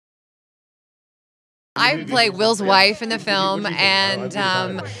I play Will's wife in the film,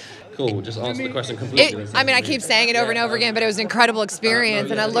 and Cool, just answer the question completely. I keep saying it over and over again, but it was an incredible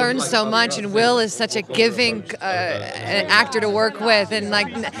experience, and I learned so much. And Will is such a giving an actor to work with, and like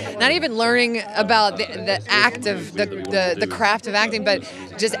not even learning about the act of the craft of acting, but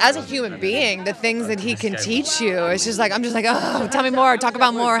just as a human being, the things that he can teach you. It's just like I'm just like, oh, tell me more, talk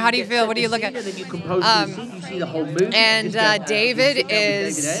about more. How do you feel? What do you look at? David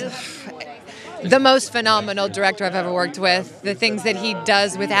is the most phenomenal director I've ever worked with. The things that he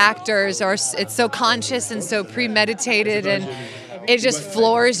does with actors it's so conscious and so premeditated, and it just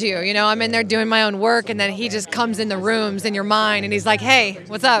floors you. You know, I'm in there doing my own work, and then he just comes in the rooms in your mind, and he's like, hey,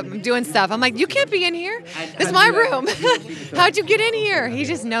 what's up? I'm doing stuff. I'm like, you can't be in here. This is my room. How'd you get in here? He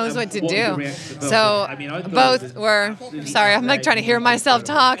just knows what to do. So both were, sorry, I'm like trying to hear myself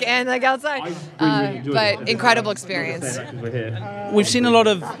talk and like outside. But incredible experience. We've seen a lot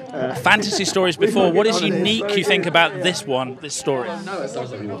of fantasy stories before. What is unique, you think, about this story?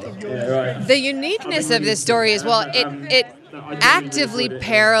 The uniqueness of this story is, well, it actively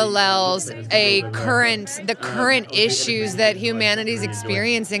parallels the current issues that humanity is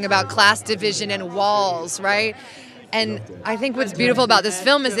experiencing about class division and walls, right? And I think what's beautiful about this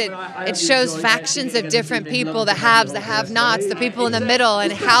film is it shows factions of different people, the haves, the have-nots, the people in the middle,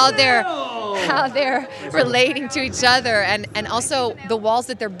 and how they're relating to each other, and also the walls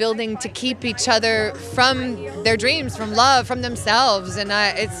that they're building to keep each other from their dreams, from love, from themselves. And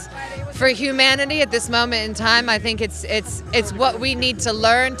it's for humanity at this moment in time, I think it's what we need to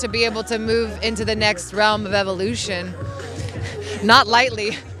learn to be able to move into the next realm of evolution. Not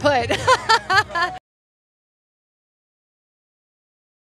lightly put.